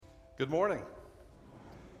Good morning.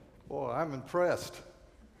 Boy, I'm impressed.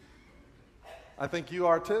 I think you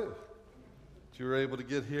are too. That you were able to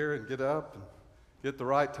get here and get up and get the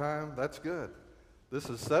right time. That's good. This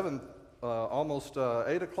is almost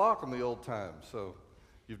 8 o'clock on the old time, so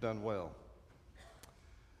you've done well.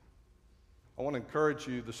 I want to encourage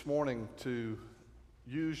you this morning to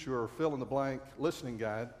use your fill-in-the-blank listening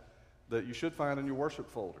guide that you should find in your worship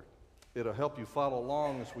folder. It'll help you follow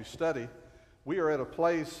along as we study. We are at a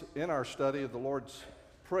place in our study of the Lord's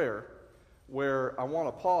Prayer where I want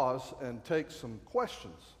to pause and take some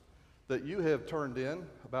questions that you have turned in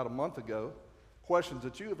about a month ago, questions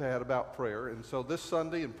that you have had about prayer. And so this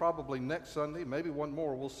Sunday and probably next Sunday, maybe one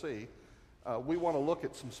more, we'll see, we want to look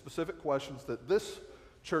at some specific questions that this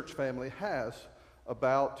church family has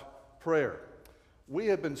about prayer. We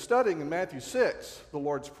have been studying in Matthew 6, the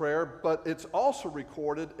Lord's Prayer, but it's also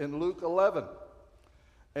recorded in Luke 11.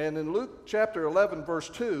 And in Luke chapter 11, verse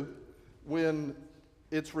 2, when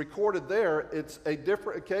it's recorded there, it's a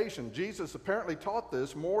different occasion. Jesus apparently taught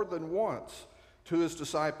this more than once to his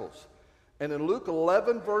disciples. And in Luke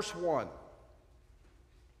 11, verse 1,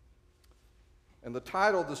 and the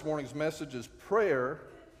title of this morning's message is Prayer,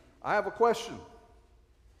 I Have a Question.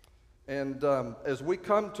 And as we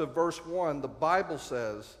come to verse 1, the Bible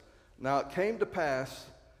says, "Now it came to pass,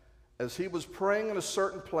 as he was praying in a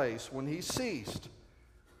certain place, when he ceased,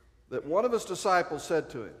 that one of his disciples said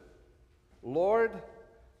to him, 'Lord,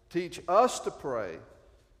 teach us to pray,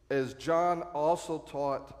 as John also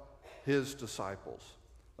taught his disciples.'"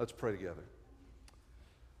 Let's pray together.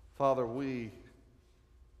 Father, we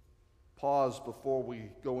pause before we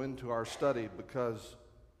go into our study because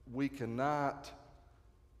we cannot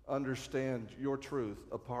understand your truth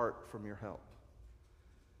apart from your help.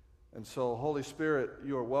 And so, Holy Spirit,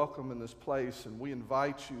 you are welcome in this place, and we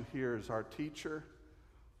invite you here as our teacher,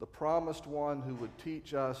 the promised one who would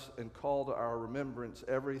teach us and call to our remembrance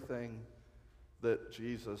everything that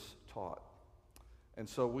Jesus taught. And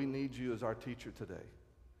so we need you as our teacher today.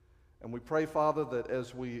 And we pray, Father, that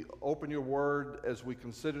as we open your word, as we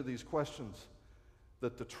consider these questions,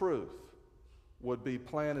 that the truth would be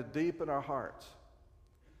planted deep in our hearts.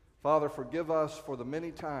 Father, forgive us for the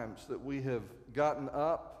many times that we have gotten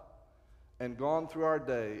up and gone through our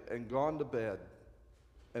day and gone to bed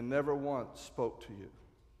and never once spoke to you.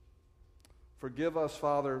 Forgive us,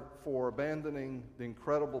 Father, for abandoning the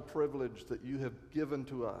incredible privilege that you have given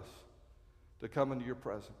to us to come into your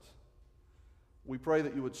presence. We pray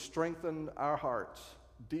that you would strengthen our hearts,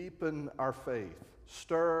 deepen our faith,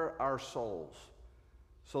 stir our souls,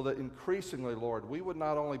 so that increasingly, Lord, we would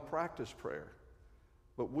not only practice prayer,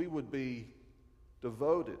 but we would be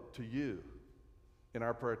devoted to you in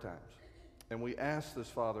our prayer times. And we ask this,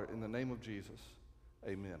 Father, in the name of Jesus.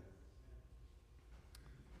 Amen.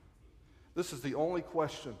 This is the only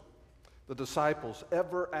question the disciples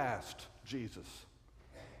ever asked Jesus.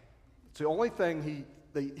 It's the only thing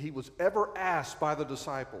he was ever asked by the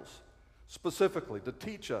disciples, specifically to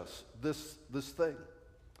teach us this thing.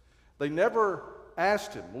 They never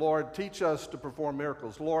asked him, "Lord, teach us to perform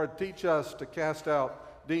miracles. Lord, teach us to cast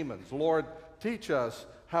out demons. Lord, teach us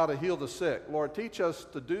how to heal the sick. Lord, teach us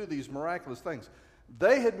to do these miraculous things."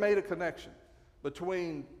 They had made a connection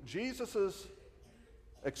between Jesus's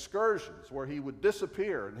excursions where he would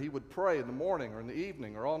disappear and he would pray in the morning or in the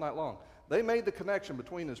evening or all night long. They made the connection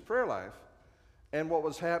between his prayer life and what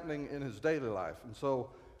was happening in his daily life. And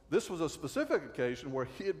so this was a specific occasion where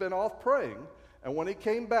he had been off praying, and when he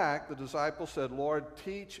came back, the disciples said, "Lord,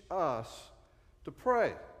 teach us to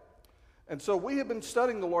pray." And so we have been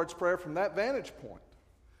studying the Lord's Prayer from that vantage point.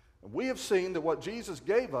 And we have seen that what Jesus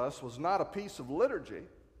gave us was not a piece of liturgy,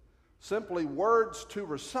 simply words to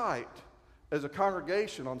recite as a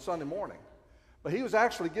congregation on Sunday morning. But he was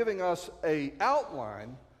actually giving us an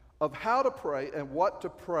outline of how to pray and what to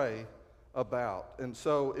pray about. And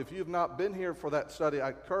so if you've not been here for that study, I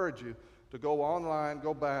encourage you to go online,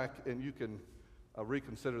 go back, and you can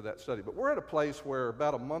reconsider that study. But we're at a place where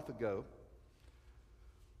about a month ago,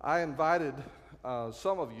 I invited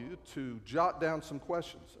some of you to jot down some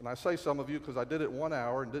questions. And I say some of you because I did it 1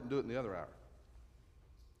 hour and didn't do it in the other hour.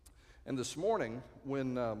 And this morning,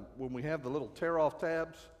 when we have the little tear-off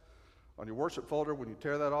tabs on your worship folder, when you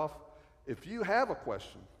tear that off, if you have a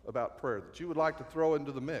question about prayer that you would like to throw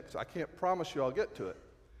into the mix, I can't promise you I'll get to it,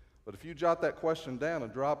 but if you jot that question down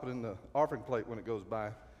and drop it in the offering plate when it goes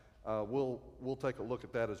by, we'll take a look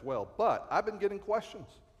at that as well. But I've been getting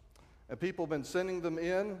questions, and people have been sending them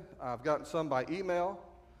in. I've gotten some by email.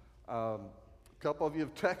 A couple of you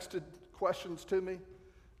have texted questions to me,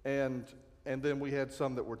 and then we had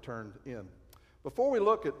some that were turned in. Before we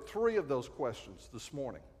look at 3 of those questions this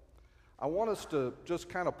morning, I want us to just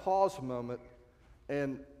kind of pause a moment,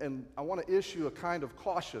 and I want to issue a kind of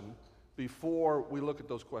caution before we look at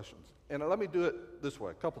those questions. And let me do it this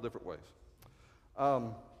way, a couple different ways. A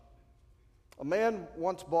man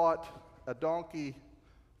once bought a donkey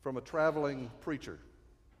from a traveling preacher.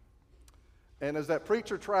 And as that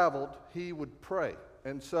preacher traveled, he would pray.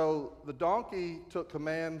 And so the donkey took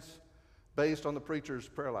commands based on the preacher's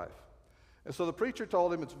prayer life. And so the preacher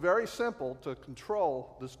told him it's very simple to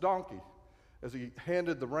control this donkey as he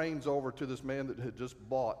handed the reins over to this man that had just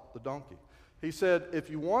bought the donkey. He said, if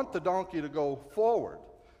you want the donkey to go forward,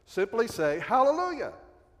 simply say, hallelujah,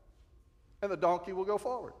 and the donkey will go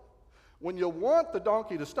forward. When you want the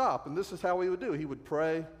donkey to stop, and this is how he would do, he would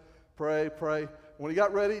pray, pray, pray. When he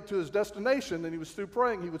got ready to his destination and he was through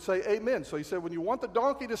praying, he would say amen. So he said, when you want the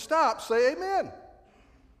donkey to stop, say amen.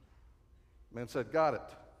 The man said, got it.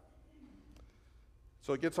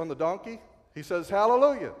 So he gets on the donkey. He says,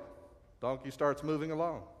 hallelujah. Donkey starts moving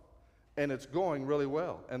along. And it's going really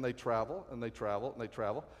well. And they travel, and they travel, and they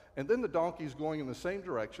travel. And then the donkey's going in the same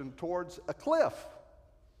direction towards a cliff.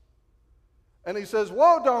 And he says,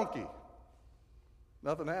 whoa, donkey.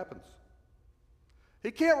 Nothing happens. He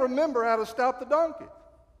can't remember how to stop the donkey.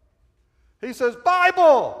 He says,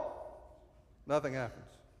 Bible. Nothing happens.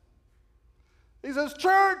 He says,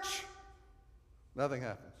 church. Nothing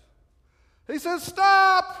happens. He says,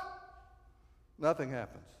 stop. Nothing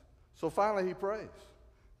happens. So finally he prays,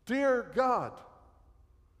 dear God,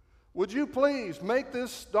 would you please make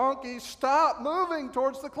this donkey stop moving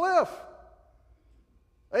towards the cliff?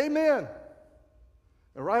 Amen.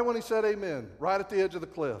 And right when he said amen, right at the edge of the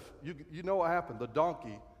cliff, you know what happened. The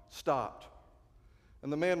donkey stopped.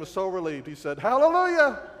 And the man was so relieved, he said,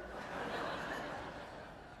 hallelujah.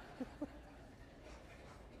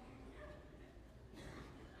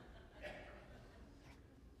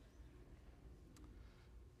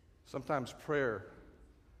 Sometimes prayer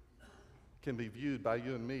can be viewed by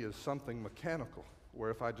you and me as something mechanical,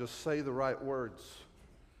 where if I just say the right words,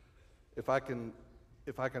 if I can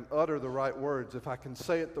utter the right words, if I can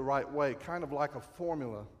say it the right way, kind of like a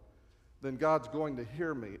formula, then God's going to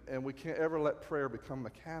hear me. And we can't ever let prayer become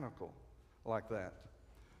mechanical like that.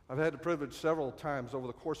 I've had the privilege several times over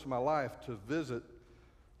the course of my life to visit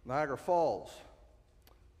Niagara Falls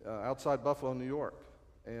outside Buffalo, New York.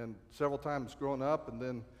 And several times growing up, and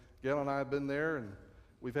then Gail and I have been there, and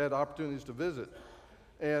we've had opportunities to visit.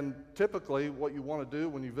 And typically what you want to do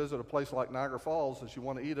when you visit a place like Niagara Falls is you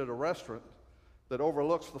want to eat at a restaurant that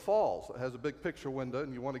overlooks the falls. It has a big picture window,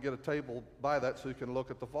 and you want to get a table by that so you can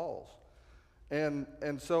look at the falls. And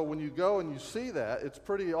so when you go and you see that, it's a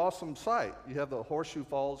pretty awesome sight. You have the Horseshoe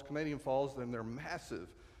Falls, Canadian Falls, and they're massive,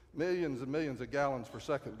 millions and millions of gallons per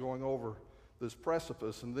second going over this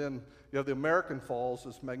precipice. And then you have the American Falls,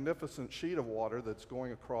 this magnificent sheet of water that's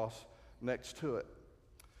going across next to it.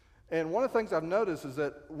 And one of the things I've noticed is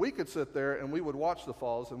that we could sit there and we would watch the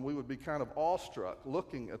falls and we would be kind of awestruck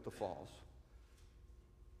looking at the falls.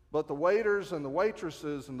 But the waiters and the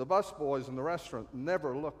waitresses and the busboys in the restaurant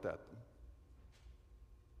never looked at them.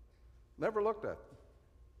 Never looked at them.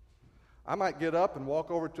 I might get up and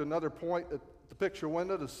walk over to another point at the picture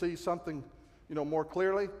window to see something, more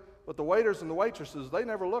clearly, but the waiters and the waitresses, they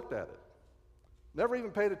never looked at it. Never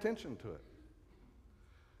even paid attention to it.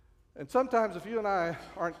 And sometimes if you and I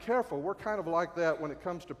aren't careful, we're kind of like that when it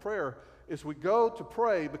comes to prayer, is we go to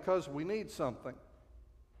pray because we need something.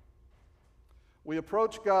 We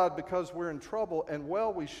approach God because we're in trouble, and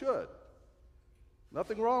well, we should.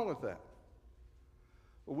 Nothing wrong with that.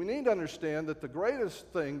 But we need to understand that the greatest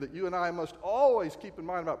thing that you and I must always keep in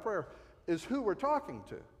mind about prayer is who we're talking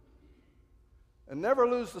to. And never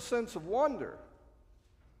lose the sense of wonder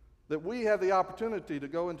that we have the opportunity to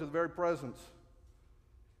go into the very presence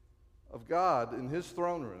of God in His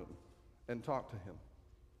throne room and talk to Him.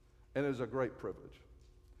 And it is a great privilege.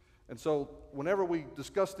 And so whenever we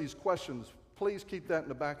discuss these questions, please keep that in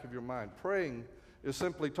the back of your mind. Praying is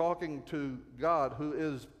simply talking to God, who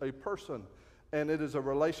is a person, and it is a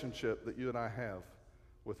relationship that you and I have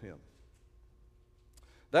with Him.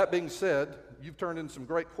 That being said, you've turned in some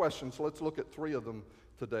great questions, so let's look at 3 of them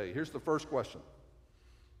today. Here's the first question.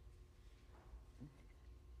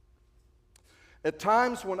 At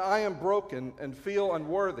times when I am broken and feel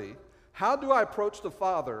unworthy, how do I approach the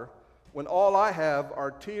Father when all I have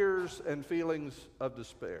are tears and feelings of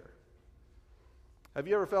despair? Have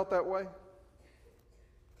you ever felt that way?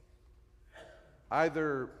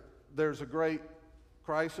 Either there's a great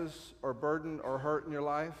crisis or burden or hurt in your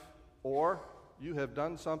life, or you have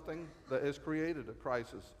done something that has created a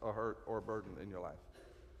crisis, a hurt, or a burden in your life.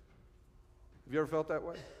 Have you ever felt that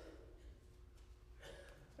way?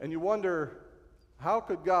 And you wonder, How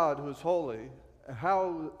could God, who is holy, and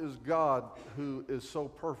how is God, who is so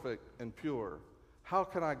perfect and pure, how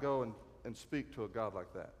can I go and speak to a God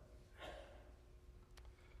like that?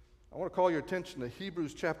 I want to call your attention to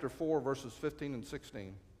Hebrews chapter 4, verses 15 and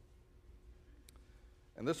 16.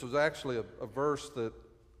 And this was actually a verse that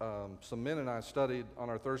some men and I studied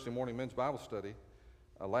on our Thursday morning men's Bible study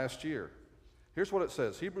last year. Here's what it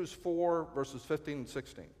says, Hebrews 4, verses 15 and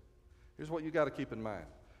 16. Here's what you got to keep in mind.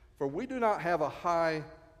 For we do not have a high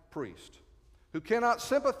priest who cannot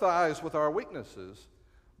sympathize with our weaknesses,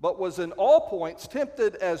 but was in all points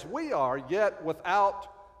tempted as we are, yet without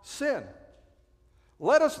sin.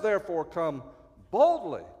 Let us therefore come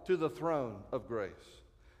boldly to the throne of grace,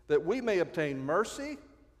 that we may obtain mercy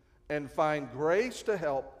and find grace to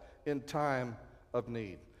help in time of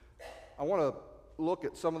need. I want to look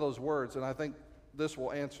at some of those words, and I think this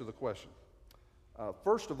will answer the question.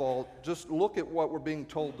 First of all, just look at what we're being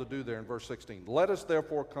told to do there in verse 16. Let us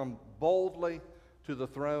therefore come boldly to the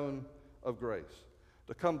throne of grace.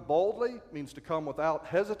 To come boldly means to come without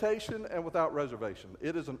hesitation and without reservation.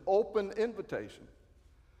 It is an open invitation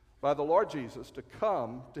by the Lord Jesus to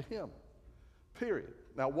come to him, period.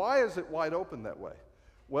 Now, why is it wide open that way?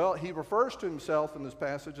 Well, he refers to himself in this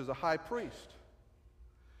passage as a high priest.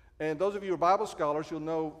 And those of you who are Bible scholars, you'll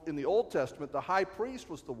know in the Old Testament, the high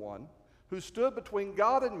priest was the one who stood between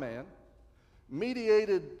God and man,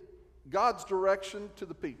 mediated God's direction to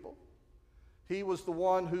the people. He was the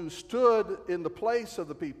one who stood in the place of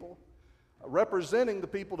the people, representing the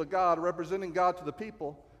people to God, representing God to the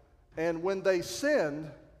people. And when they sinned,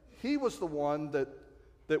 he was the one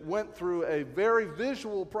that went through a very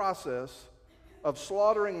visual process of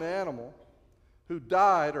slaughtering the animal who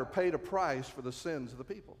died or paid a price for the sins of the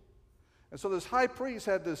people. And so this high priest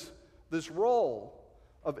had this role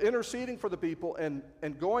of interceding for the people and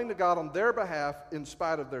going to God on their behalf in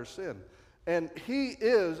spite of their sin. And he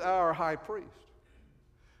is our high priest.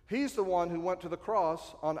 He's the one who went to the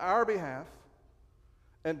cross on our behalf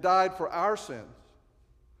and died for our sins.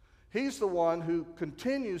 He's the one who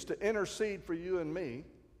continues to intercede for you and me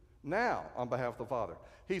now on behalf of the Father.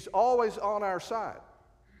 He's always on our side.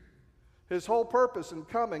 His whole purpose in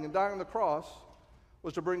coming and dying on the cross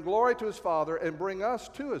was to bring glory to his Father and bring us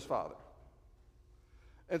to his Father.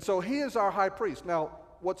 And so he is our high priest. Now,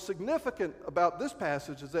 what's significant about this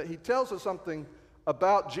passage is that he tells us something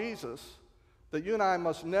about Jesus that you and I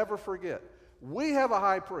must never forget. We have a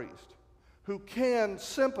high priest who can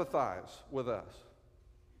sympathize with us.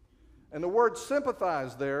 And the word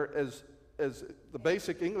sympathize there is the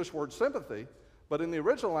basic English word sympathy, but in the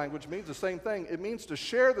original language means the same thing. It means to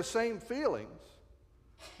share the same feelings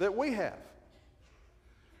that we have.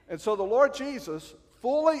 And so the Lord Jesus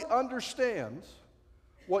fully understands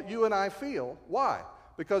what you and I feel. Why?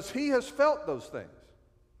 Because he has felt those things.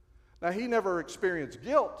 Now, he never experienced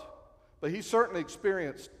guilt, but he certainly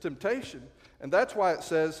experienced temptation. And that's why it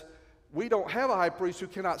says, we don't have a high priest who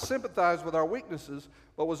cannot sympathize with our weaknesses,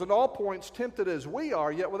 but was in all points tempted as we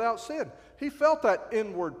are, yet without sin. He felt that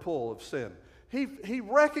inward pull of sin. He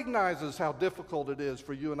recognizes how difficult it is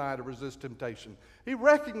for you and I to resist temptation. He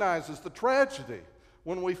recognizes the tragedy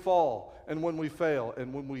when we fall and when we fail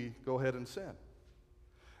and when we go ahead and sin.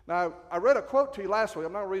 Now, I read a quote to you last week,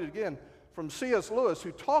 I'm not going to read it again, from C.S. Lewis,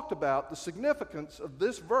 who talked about the significance of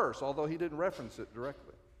this verse, although he didn't reference it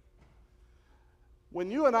directly. When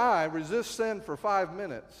you and I resist sin for 5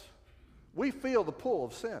 minutes, we feel the pull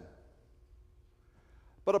of sin.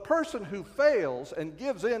 But a person who fails and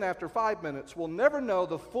gives in after 5 minutes will never know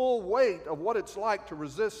the full weight of what it's like to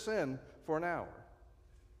resist sin for an hour.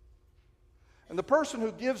 And the person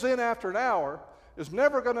who gives in after an hour is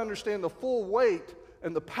never going to understand the full weight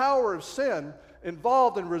and the power of sin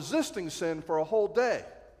involved in resisting sin for a whole day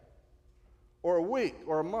or a week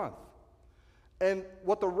or a month. And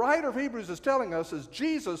what the writer of Hebrews is telling us is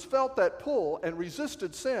Jesus felt that pull and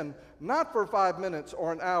resisted sin not for 5 minutes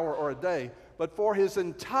or an hour or a day, but for his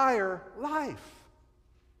entire life.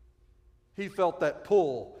 He felt that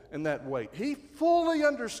pull and that weight. He fully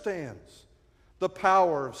understands the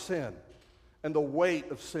power of sin and the weight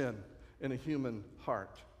of sin in a human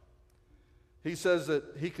heart. He says that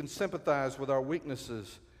he can sympathize with our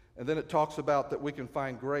weaknesses, and then it talks about that we can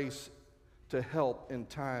find grace to help in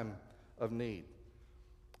time of need.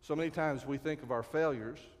 So many times we think of our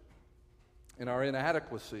failures and our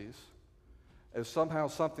inadequacies as somehow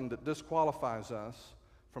something that disqualifies us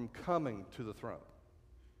from coming to the throne.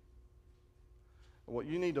 What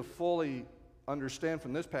you need to fully understand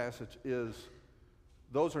from this passage is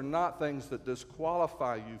those are not things that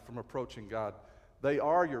disqualify you from approaching God. They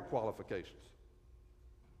are your qualifications.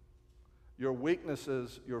 Your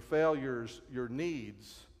weaknesses, your failures, your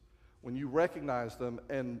needs when you recognize them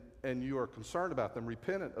and you are concerned about them,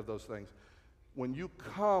 repentant of those things, when you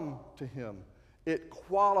come to him, it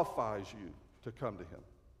qualifies you to come to him.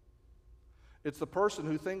 It's the person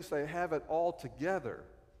who thinks they have it all together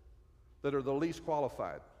that are the least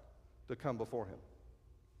qualified to come before him.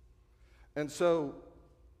 And so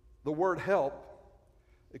the word help,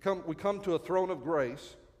 we come to a throne of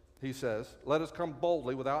grace, he says. Let us come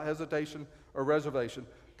boldly without hesitation or reservation.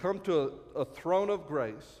 Come to a throne of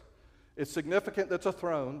grace. It's significant that's a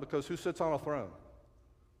throne because who sits on a throne?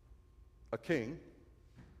 A king.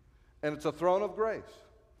 And it's a throne of grace.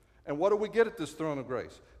 And what do we get at this throne of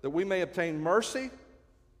grace? That we may obtain mercy.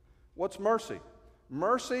 What's mercy?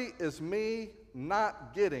 Mercy is me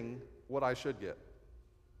not getting what I should get.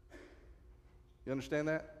 You understand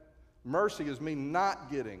that? Mercy is me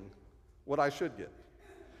not getting what I should get.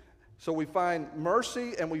 So we find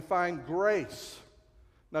mercy and we find grace.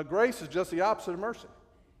 Now, grace is just the opposite of mercy.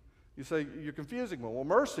 You say, you're confusing me. Well,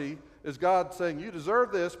 mercy is God saying, you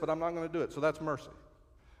deserve this, but I'm not going to do it. So that's mercy.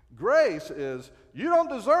 Grace is, you don't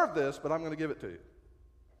deserve this, but I'm going to give it to you.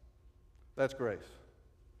 That's grace.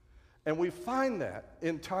 And we find that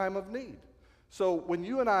in time of need. So when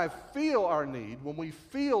you and I feel our need, when we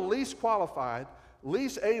feel least qualified,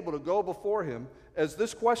 least able to go before him, as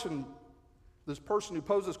this person who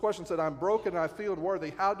posed this question said, I'm broken and I feel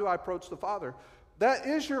unworthy, how do I approach the Father? That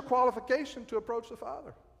is your qualification to approach the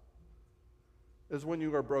Father, is when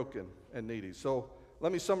you are broken and needy. So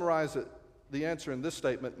let me summarize the answer in this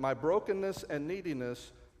statement. My brokenness and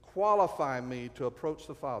neediness qualify me to approach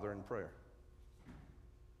the Father in prayer.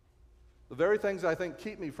 The very things I think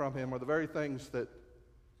keep me from him are the very things that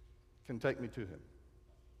can take me to him.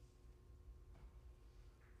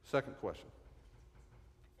 Second question.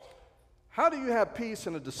 How do you have peace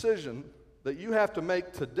in a decision that you have to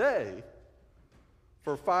make today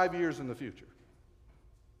for 5 years in the future?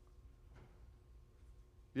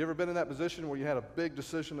 You ever been in that position where you had a big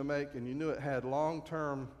decision to make and you knew it had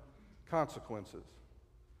long-term consequences?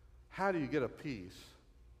 How do you get a peace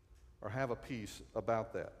or have a peace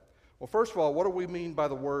about that? Well, first of all, what do we mean by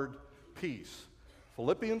the word peace?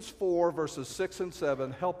 Philippians 4, verses 6 and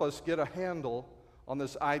 7 help us get a handle on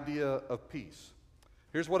this idea of peace.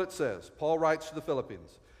 Here's what it says. Paul writes to the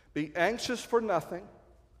Philippians, be anxious for nothing,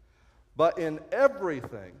 but in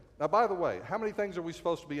everything. Now, by the way, how many things are we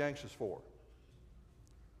supposed to be anxious for?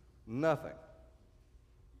 Nothing.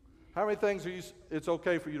 How many things it's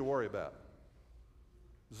okay for you to worry about?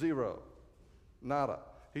 Zero. Nada.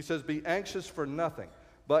 He says, be anxious for nothing,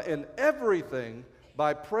 but in everything,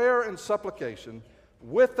 by prayer and supplication,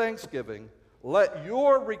 with thanksgiving, let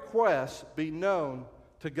your requests be known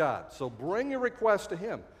to God. So bring your requests to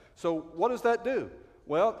him. So what does that do?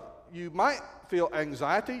 Well, you might feel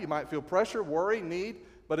anxiety, you might feel pressure, worry, need,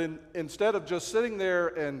 but instead of just sitting there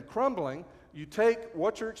and crumbling, you take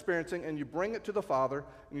what you're experiencing and you bring it to the Father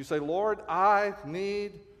and you say, Lord, I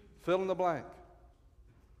need fill in the blank.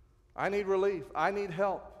 I need relief. I need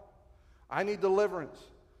help. I need deliverance.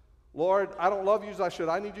 Lord, I don't love you as I should.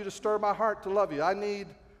 I need you to stir my heart to love you. I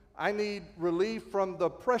need relief from the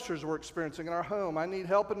pressures we're experiencing in our home. I need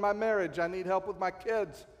help in my marriage. I need help with my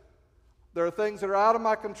kids. There are things that are out of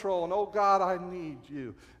my control, and oh God, I need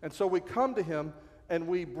you. And so we come to him and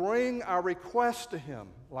we bring our requests to him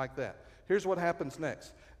like that. Here's what happens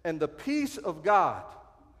next. And the peace of God,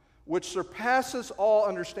 which surpasses all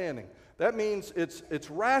understanding. That means it's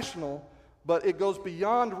rational, but it goes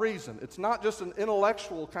beyond reason. It's not just an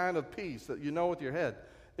intellectual kind of peace that you know with your head.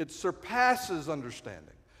 It surpasses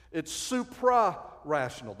understanding. It's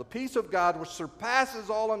supra-rational. The peace of God, which surpasses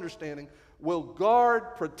all understanding, will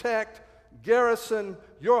guard, protect, garrison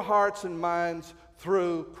your hearts and minds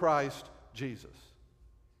through Christ Jesus.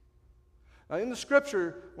 Now, in the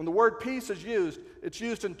Scripture, when the word peace is used, it's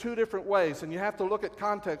used in two different ways, and you have to look at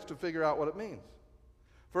context to figure out what it means.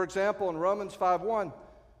 For example, in Romans 5:1,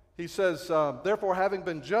 he says, therefore, having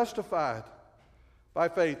been justified by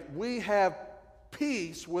faith, we have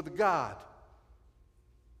peace with God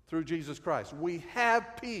through Jesus Christ. We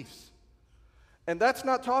have peace. And that's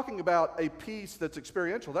not talking about a peace that's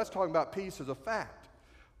experiential. That's talking about peace as a fact.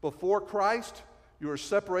 Before Christ, you are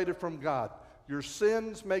separated from God. Your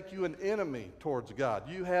sins make you an enemy towards God.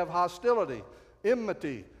 You have hostility,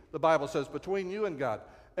 enmity, the Bible says, between you and God.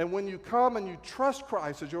 And when you come and you trust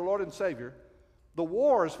Christ as your Lord and Savior, the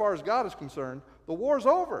war, as far as God is concerned, the war's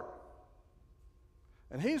over.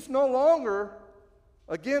 And he's no longer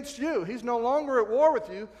against you. He's no longer at war with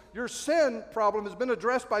you. Your sin problem has been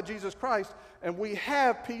addressed by Jesus Christ, and we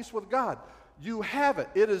have peace with God. You have it.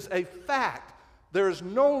 It is a fact. There is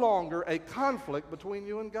no longer a conflict between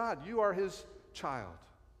you and God. You are his child.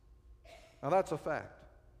 Now that's a fact.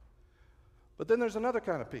 But then there's another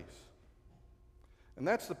kind of peace. And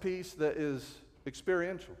that's the peace that is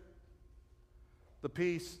experiential. The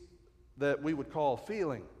peace that we would call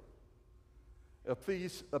feeling. A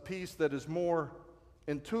peace that is more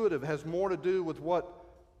intuitive, has more to do with what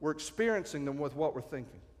we're experiencing than with what we're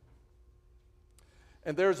thinking.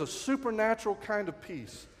 And there's a supernatural kind of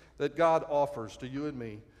peace that God offers to you and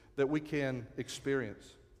me that we can experience.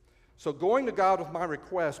 So going to God with my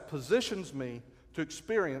request positions me to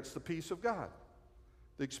experience the peace of God,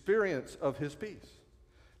 the experience of His peace.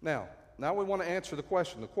 Now we want to answer the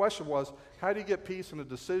question. The question was, how do you get peace in a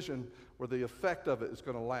decision where the effect of it is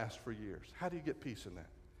going to last for years? How do you get peace in that?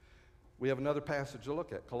 We have another passage to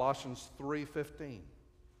look at, Colossians 3:15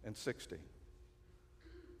 and 16.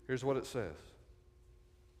 Here's what it says.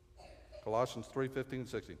 Colossians 3:15 and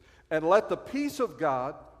 16. And let the peace of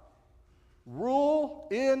God rule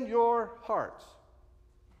in your hearts,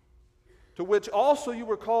 to which also you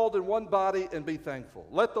were called in one body, and be thankful.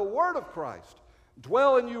 Let the word of Christ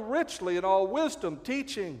dwell in you richly in all wisdom,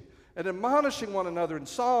 teaching and admonishing one another in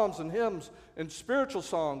psalms and hymns and spiritual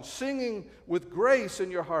songs, singing with grace in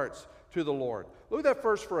your hearts to the Lord. Look at that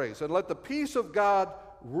first phrase. And let the peace of God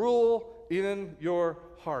rule in your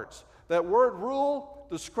hearts. That word rule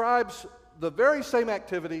describes the very same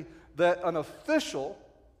activity that an official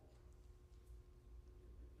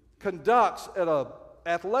conducts at an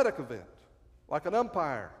athletic event, like an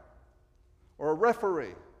umpire or a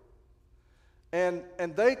referee. And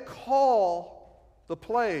they call the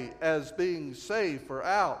play as being safe or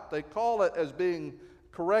out. They call it as being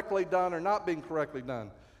correctly done or not being correctly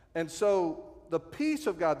done. And so the peace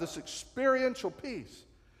of God, this experiential peace,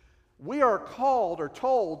 we are called or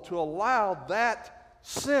told to allow that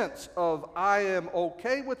sense of I am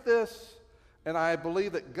okay with this and I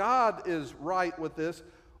believe that God is right with this,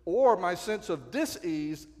 or my sense of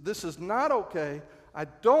dis-ease, this is not okay, I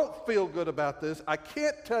don't feel good about this, I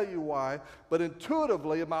can't tell you why, but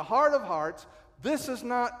intuitively in my heart of hearts, this is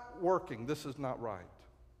not working, this is not right.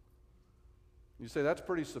 You say, that's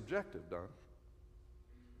pretty subjective, Don.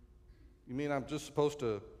 You mean I'm just supposed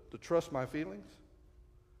to trust my feelings?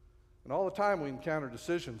 And all the time we encounter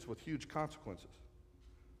decisions with huge consequences.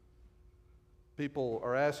 People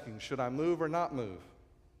are asking, should I move or not move?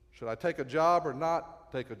 Should I take a job or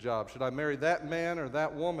not take a job? Should I marry that man or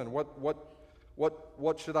that woman?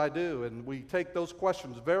 What should I do? And we take those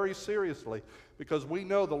questions very seriously because we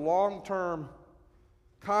know the long-term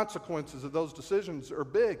consequences of those decisions are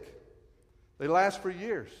big. They last for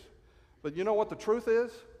years. But you know what the truth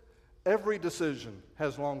is? Every decision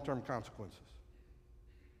has long-term consequences.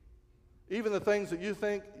 Even the things that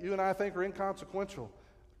you and I think are inconsequential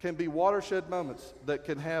can be watershed moments that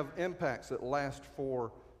can have impacts that last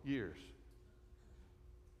for years.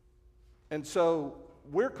 And so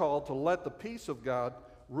we're called to let the peace of God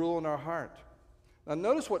rule in our heart. Now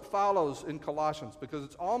notice what follows in Colossians, because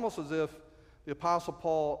it's almost as if the Apostle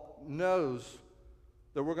Paul knows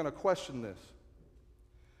that we're going to question this.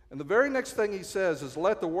 And the very next thing he says is,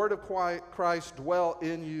 let the word of Christ dwell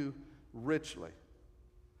in you richly.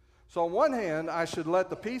 So on one hand, I should let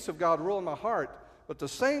the peace of God rule in my heart, but at the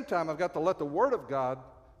same time, I've got to let the word of God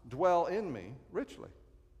dwell in me richly.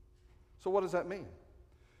 So what does that mean?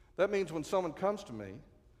 That means when someone comes to me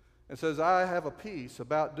and says, I have a peace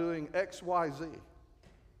about doing X, Y, Z,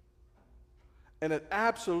 and it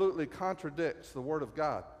absolutely contradicts the word of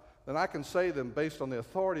God, then I can say to them, based on the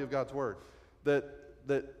authority of God's word, that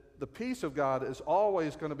the peace of God is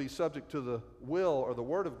always going to be subject to the will or the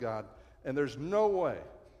word of God, and there's no way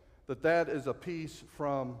that is a peace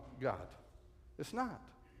from God. It's not.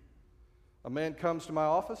 A man comes to my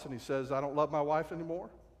office and he says, I don't love my wife anymore.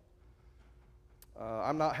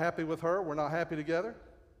 I'm not happy with her. We're not happy together.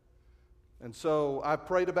 And so I've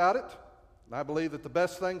prayed about it, and I believe that the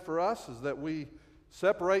best thing for us is that we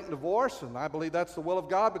separate and divorce, and I believe that's the will of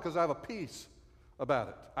God because I have a peace about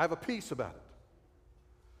it. I have a peace about it.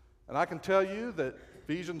 And I can tell you that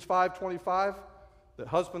Ephesians 5:25, that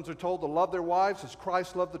husbands are told to love their wives as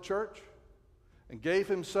Christ loved the church and gave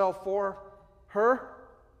himself for her.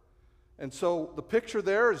 And so the picture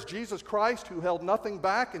there is Jesus Christ, who held nothing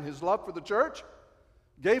back in his love for the church,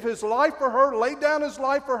 gave his life for her, laid down his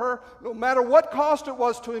life for her, no matter what cost it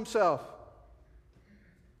was to himself.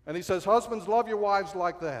 And he says, husbands, love your wives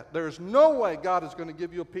like that. There is no way God is going to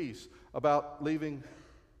give you a peace about leaving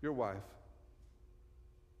your wife.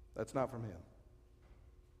 That's not from him.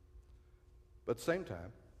 But at the same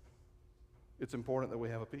time, it's important that we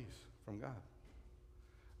have a peace from God,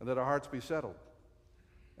 and that our hearts be settled,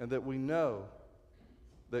 and that we know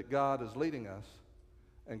that God is leading us,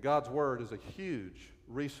 and God's word is a huge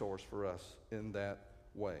resource for us in that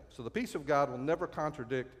way. So the peace of God will never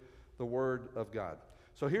contradict the Word of God.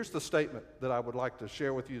 So here's the statement that I would like to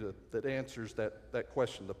share with you that answers that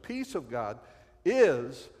question. The peace of God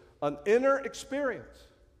is an inner experience.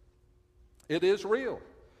 It is real.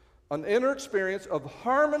 An inner experience of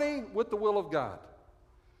harmony with the will of God.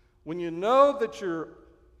 When you know that you're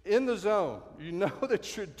in the zone, you know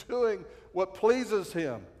that you're doing what pleases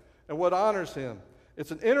Him and what honors Him. It's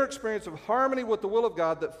an inner experience of harmony with the will of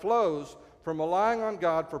God that flows from relying on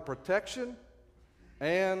God for protection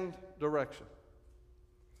and direction.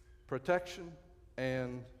 Protection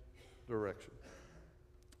and direction.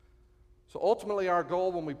 So ultimately, our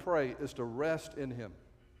goal when we pray is to rest in Him.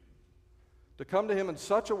 To come to Him in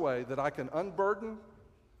such a way that I can unburden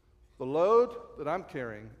the load that I'm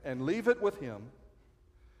carrying and leave it with Him.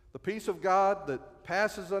 The peace of God that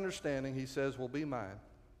passes understanding, He says, will be mine.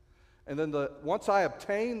 And then once I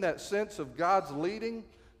obtain that sense of God's leading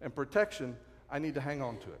and protection, I need to hang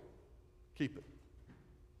on to it. Keep it.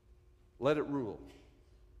 Let it rule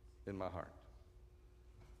in my heart.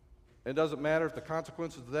 It doesn't matter if the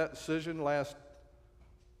consequences of that decision last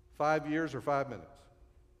 5 years or 5 minutes.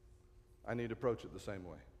 I need to approach it the same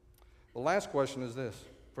way. The last question is this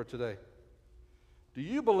for today. Do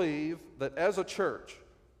you believe that as a church,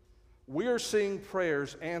 we are seeing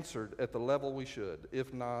prayers answered at the level we should?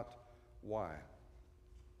 If not, why?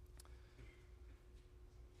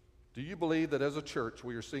 Do you believe that as a church,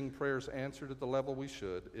 we are seeing prayers answered at the level we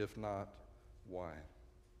should? If not, why?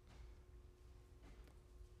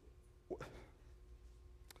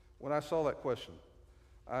 When I saw that question,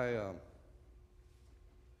 I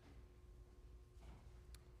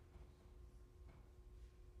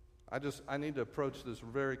need to approach this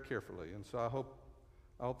very carefully, and so I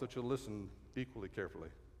hope that you'll listen equally carefully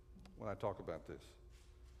when I talk about this.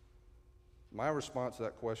 My response to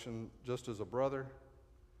that question, just as a brother,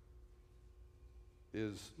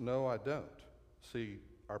 is no, I don't see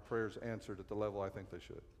our prayers answered at the level I think they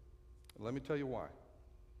should. And let me tell you why.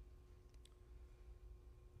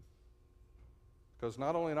 Because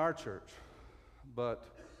not only in our church, but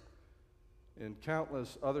in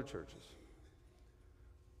countless other churches,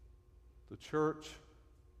 the church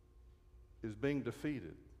is being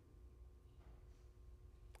defeated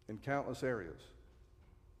in countless areas.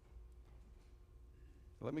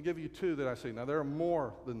 Let me give you two that I see. Now, there are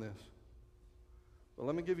more than this. But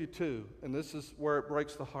let me give you two, and this is where it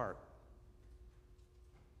breaks the heart.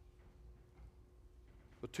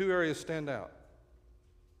 The two areas stand out.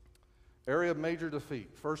 Area of major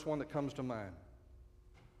defeat. First one that comes to mind.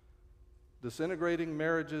 Disintegrating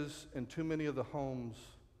marriages in too many of the homes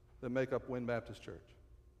that make up Wynn Baptist Church.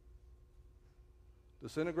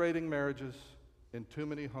 Disintegrating marriages in too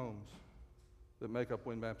many homes that make up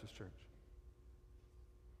Wynn Baptist Church.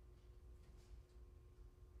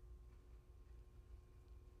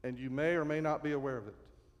 And you may or may not be aware of it.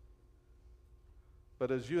 But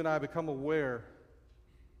as you and I become aware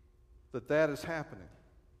that that is happening,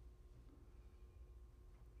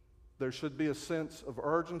 there should be a sense of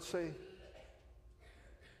urgency.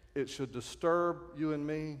 It should disturb you and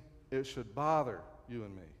me. It should bother you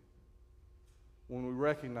and me when we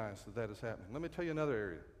recognize that that is happening. Let me tell you another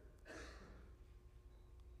area.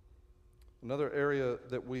 Another area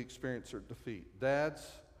that we experience defeat. Dads,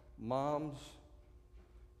 moms,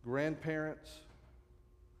 grandparents,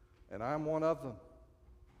 and I'm one of them,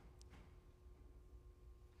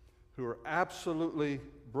 who are absolutely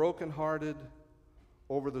brokenhearted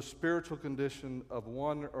over the spiritual condition of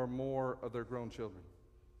one or more of their grown children.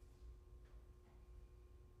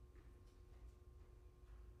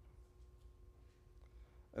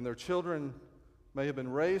 And their children may have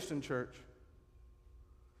been raised in church.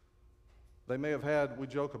 They may have had, we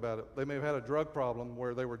joke about it, they may have had a drug problem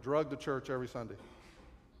where they were drugged to church every Sunday.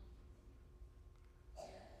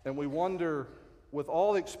 And we wonder, with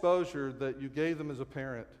all the exposure that you gave them as a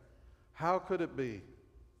parent, how could it be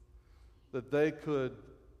that they could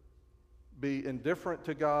be indifferent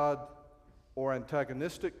to God or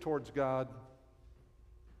antagonistic towards God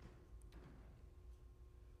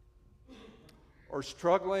or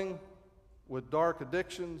struggling with dark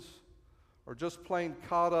addictions or just plain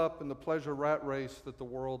caught up in the pleasure rat race that the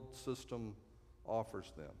world system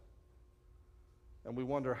offers them? And we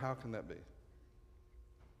wonder, how can that be?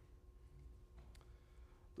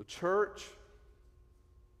 The church,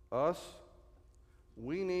 us,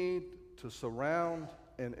 we need to surround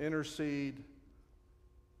and intercede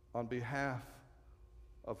on behalf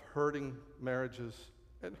of hurting marriages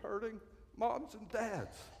and hurting moms and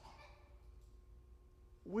dads.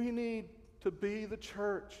 We need to be the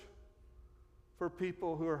church for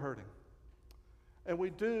people who are hurting. And we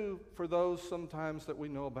do for those sometimes that we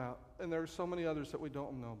know about, and there are so many others that we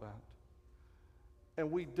don't know about.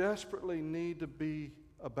 And we desperately need to be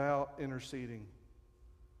about interceding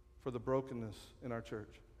for the brokenness in our church.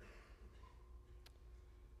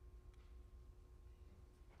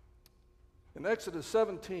 In Exodus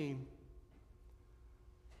 17,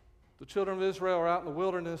 the children of Israel are out in the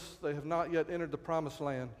wilderness. They have not yet entered the promised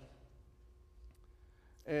land.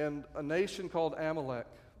 And a nation called Amalek,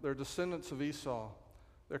 they're descendants of Esau,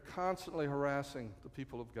 they're constantly harassing the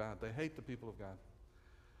people of God. They hate the people of God.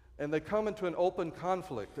 And they come into an open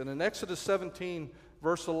conflict. And in Exodus 17,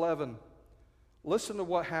 verse 11, listen to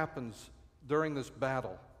what happens during this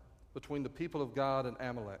battle between the people of God and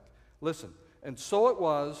Amalek. Listen. And so it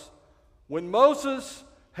was, when Moses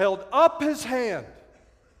held up his hand,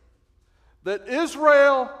 that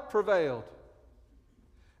Israel prevailed.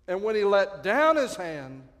 And when he let down his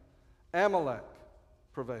hand, Amalek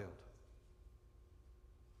prevailed.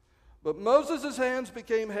 But Moses' hands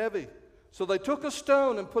became heavy, so they took a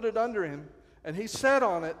stone and put it under him, and he sat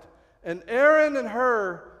on it, and Aaron and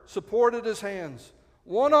Hur supported his hands,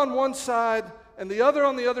 one on one side and the other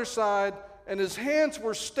on the other side, and his hands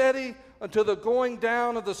were steady until the going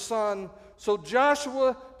down of the sun. So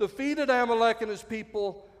Joshua defeated Amalek and his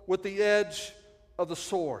people with the edge of the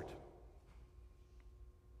sword.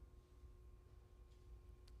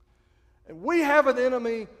 And we have an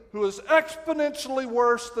enemy who is exponentially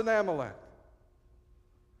worse than Amalek.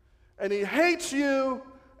 And he hates you,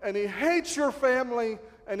 and he hates your family,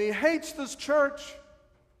 and he hates this church.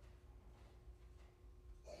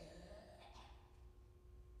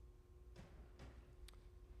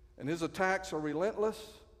 And his attacks are relentless.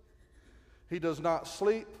 He does not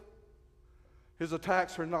sleep. His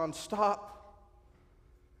attacks are nonstop.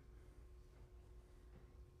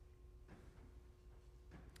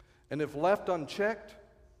 And if left unchecked,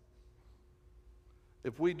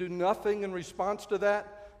 if we do nothing in response to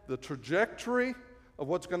that, the trajectory of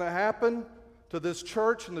what's going to happen to this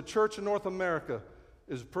church and the church in North America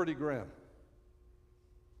is pretty grim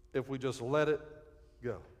if we just let it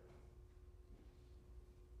go.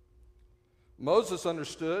 Moses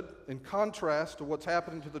understood, in contrast to what's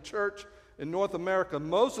happening to the church in North America,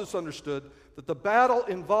 Moses understood that the battle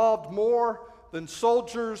involved more than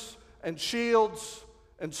soldiers and shields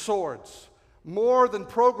and swords, more than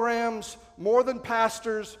programs, more than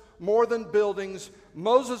pastors, more than buildings.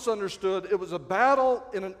 Moses understood it was a battle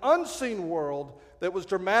in an unseen world that was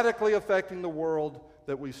dramatically affecting the world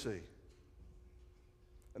that we see.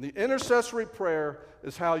 And the intercessory prayer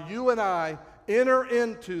is how you and I enter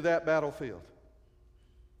into that battlefield.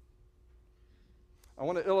 I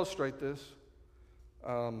want to illustrate this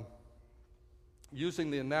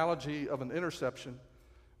using the analogy of an interception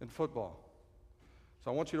in football. So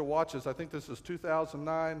I want you to watch this. I think this is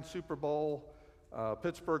 2009 Super Bowl,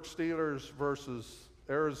 Pittsburgh Steelers versus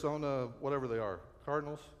Arizona, whatever they are,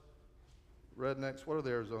 Cardinals, Rednecks, what are the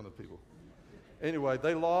Arizona people? Anyway,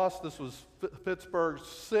 they lost. This was Pittsburgh's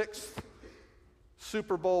 6th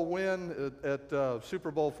Super Bowl win at Super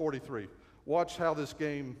Bowl 43. Watch how this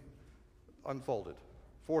game unfolded.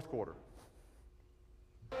 Fourth quarter.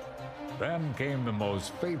 Then came the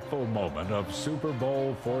most fateful moment of Super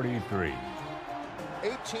Bowl 43.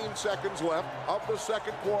 18 seconds left of the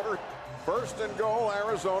second quarter. First and goal,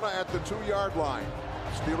 Arizona at the 2-yard line.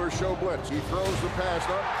 Steelers show blitz. He throws the pass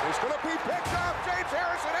up. It's going to be picked up. James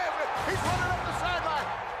Harrison has it. He's running up the sideline.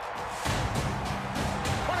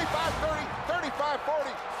 25-30,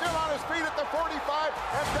 35-40. Still on his feet at the 45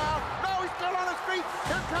 and down. No, he's still on his feet.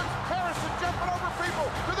 Here comes Harrison jumping over people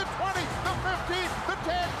to the 20, the 15, the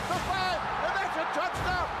 10, the 5, and that's a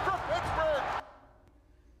touchdown for Pittsburgh.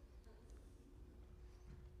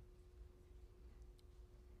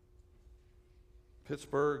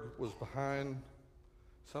 Pittsburgh was behind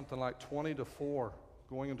something like 20-4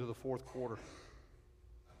 going into the fourth quarter.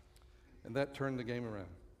 And that turned the game around.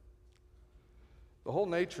 The whole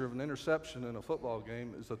nature of an interception in a football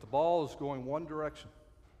game is that the ball is going one direction.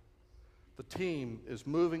 The team is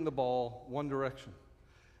moving the ball one direction.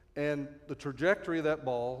 And the trajectory of that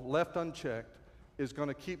ball, left unchecked, is going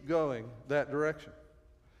to keep going that direction.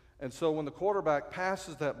 And so when the quarterback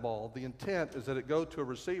passes that ball, the intent is that it go to a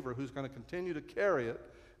receiver who's going to continue to carry it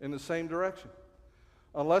in the same direction,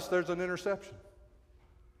 unless there's an interception.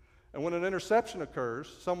 And when an interception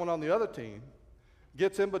occurs, someone on the other team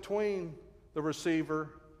gets in between the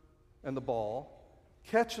receiver and the ball,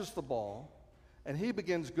 catches the ball, and he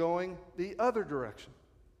begins going the other direction.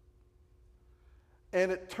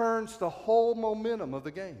 And it turns the whole momentum of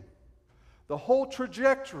the game. The whole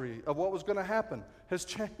trajectory of what was going to happen has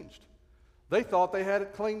changed. They thought they had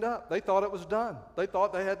it cleaned up. They thought it was done. They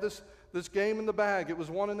thought they had this game in the bag. It was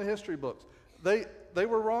one in the history books. They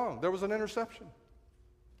were wrong. There was an interception.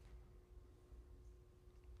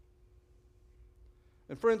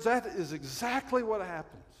 And friends, that is exactly what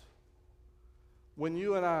happens when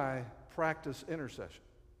you and I practice intercession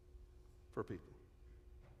for people.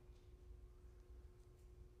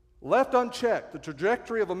 Left unchecked, the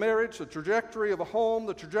trajectory of a marriage, the trajectory of a home,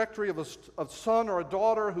 the trajectory of a son or a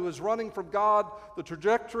daughter who is running from God, the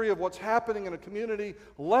trajectory of what's happening in a community,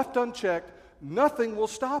 left unchecked, nothing will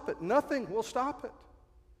stop it. Nothing will stop it.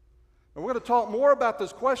 And we're going to talk more about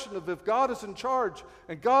this question of if God is in charge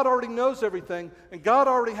and God already knows everything and God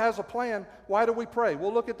already has a plan, why do we pray?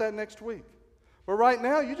 We'll look at that next week. But right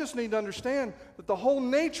now, you just need to understand that the whole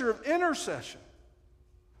nature of intercession,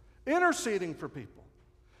 interceding for people,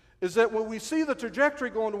 is that when we see the trajectory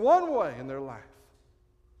going one way in their life,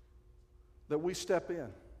 that we step in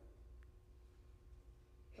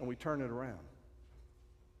and we turn it around.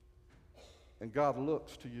 And God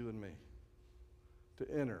looks to you and me to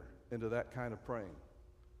enter into that kind of praying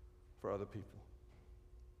for other people.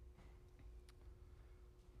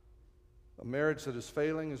 A marriage that is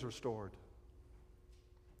failing is restored.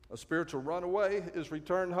 A spiritual runaway is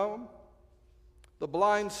returned home. The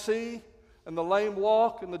blind see, and the lame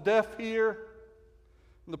walk, and the deaf hear,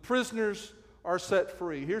 and the prisoners are set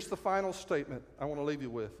free. Here's the final statement I want to leave you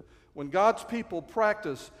with. When God's people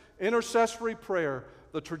practice intercessory prayer,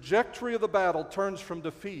 the trajectory of the battle turns from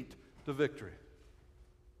defeat to victory.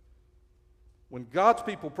 When God's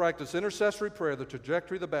people practice intercessory prayer, the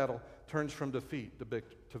trajectory of the battle turns from defeat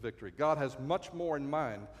to victory. God has much more in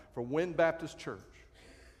mind for Wynn Baptist Church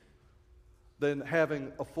than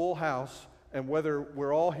having a full house and whether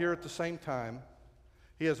we're all here at the same time.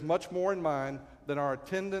 He has much more in mind than our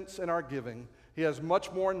attendance and our giving. He has much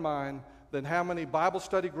more in mind than how many Bible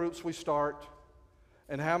study groups we start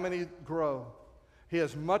and how many grow. He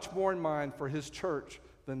has much more in mind for His church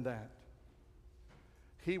than that.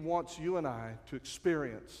 He wants you and I to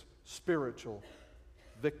experience spiritual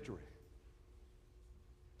victory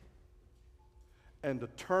and to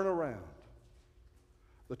turn around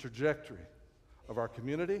the trajectory of our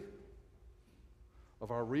community,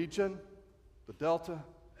 of our region, the Delta,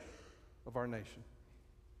 of our nation.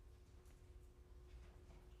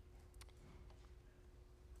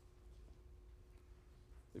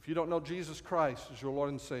 If you don't know Jesus Christ as your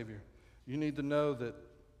Lord and Savior, you need to know that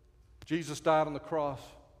Jesus died on the cross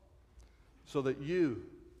so that you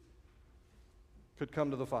could come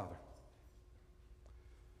to the Father.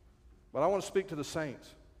 But I want to speak to the saints.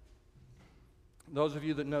 Those of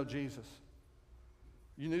you that know Jesus.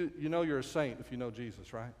 You know you're a saint if you know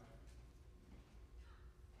Jesus, right?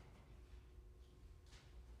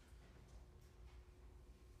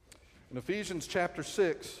 In Ephesians chapter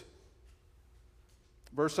 6,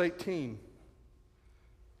 verse 18,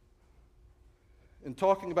 in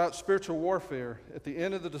talking about spiritual warfare, at the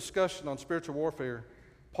end of the discussion on spiritual warfare,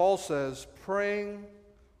 Paul says, praying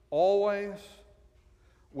always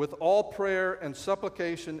with all prayer and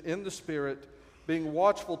supplication in the Spirit, being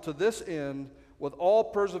watchful to this end, with all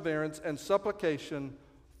perseverance and supplication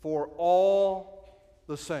for all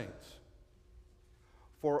the saints.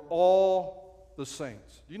 For all the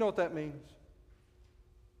saints. Do you know what that means?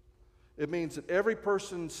 It means that every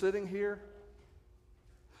person sitting here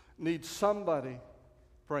needs somebody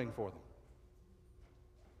praying for them.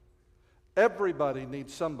 Everybody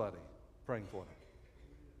needs somebody praying for them.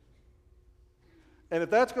 And if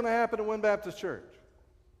that's going to happen at Wynn Baptist Church,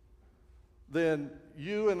 then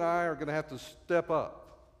you and I are going to have to step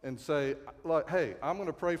up and say, like, hey, I'm going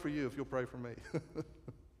to pray for you if you'll pray for me.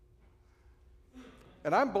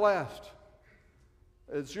 And I'm blessed.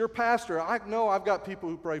 As your pastor, I know I've got people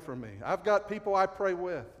who pray for me. I've got people I pray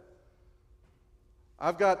with.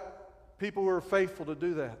 I've got people who are faithful to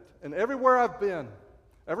do that. And everywhere I've been,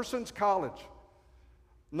 ever since college,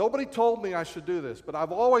 nobody told me I should do this, but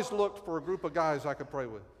I've always looked for a group of guys I could pray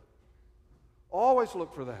with. Always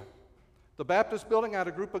looked for that. The Baptist building, I had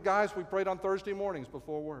a group of guys we prayed on Thursday mornings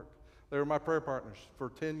before work. They were my prayer partners for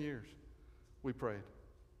 10 years. We prayed.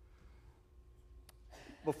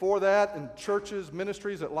 Before that, in churches,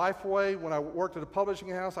 ministries, at Lifeway, when I worked at a publishing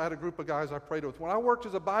house, I had a group of guys I prayed with. When I worked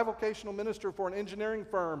as a bivocational minister for an engineering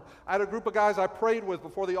firm, I had a group of guys I prayed with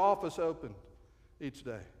before the office opened each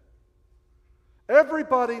day.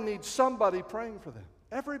 Everybody needs somebody praying for them.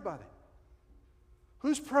 Everybody.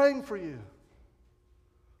 Who's praying for you?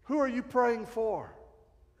 Who are you praying for?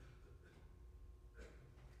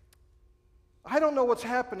 I don't know what's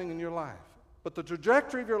happening in your life, but the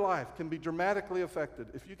trajectory of your life can be dramatically affected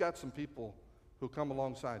if you got some people who come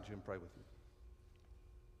alongside you and pray with you.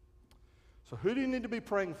 So who do you need to be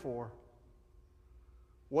praying for?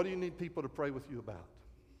 What do you need people to pray with you about?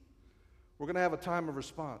 We're going to have a time of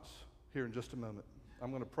response here in just a moment. I'm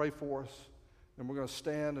going to pray for us, and we're going to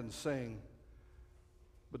stand and sing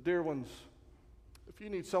But dear ones, if you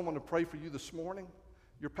need someone to pray for you this morning,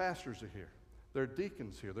 your pastors are here. There are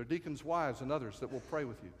deacons here. There are deacons' wives and others that will pray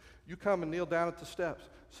with you. You come and kneel down at the steps.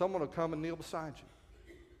 Someone will come and kneel beside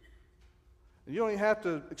you. And you don't even have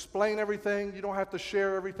to explain everything. You don't have to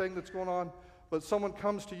share everything that's going on. But someone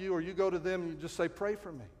comes to you or you go to them and you just say, pray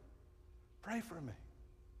for me. Pray for me.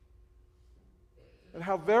 And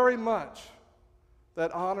how very much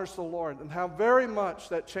that honors the Lord, and how very much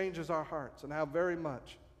that changes our hearts, and how very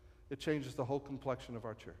much it changes the whole complexion of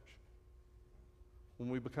our church when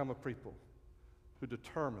we become a people who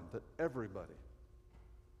determine that everybody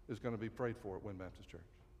is going to be prayed for at Wynn Baptist Church.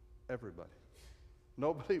 Everybody.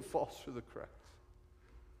 Nobody falls through the cracks.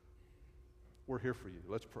 We're here for you.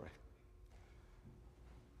 Let's pray.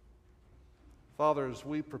 Father, as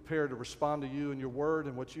we prepare to respond to you and your word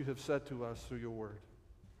and what you have said to us through your word,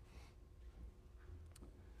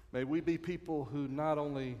 may we be people who not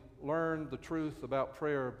only learn the truth about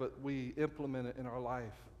prayer, but we implement it in our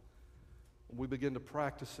life. We begin to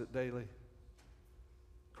practice it daily,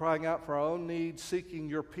 crying out for our own needs, seeking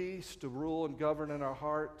your peace to rule and govern in our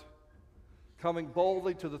heart, coming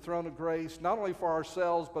boldly to the throne of grace, not only for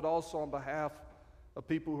ourselves, but also on behalf of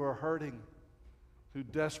people who are hurting, who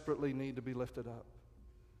desperately need to be lifted up.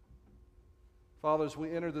 Father, as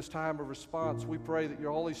we enter this time of response, we pray that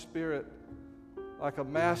your Holy Spirit, like a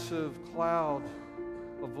massive cloud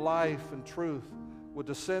of life and truth, would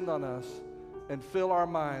descend on us and fill our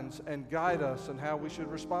minds and guide us in how we should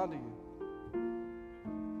respond to you.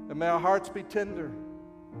 And may our hearts be tender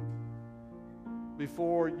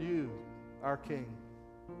before you, our King.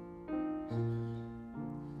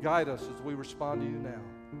 Guide us as we respond to you now.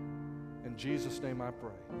 In Jesus' name I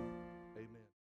pray.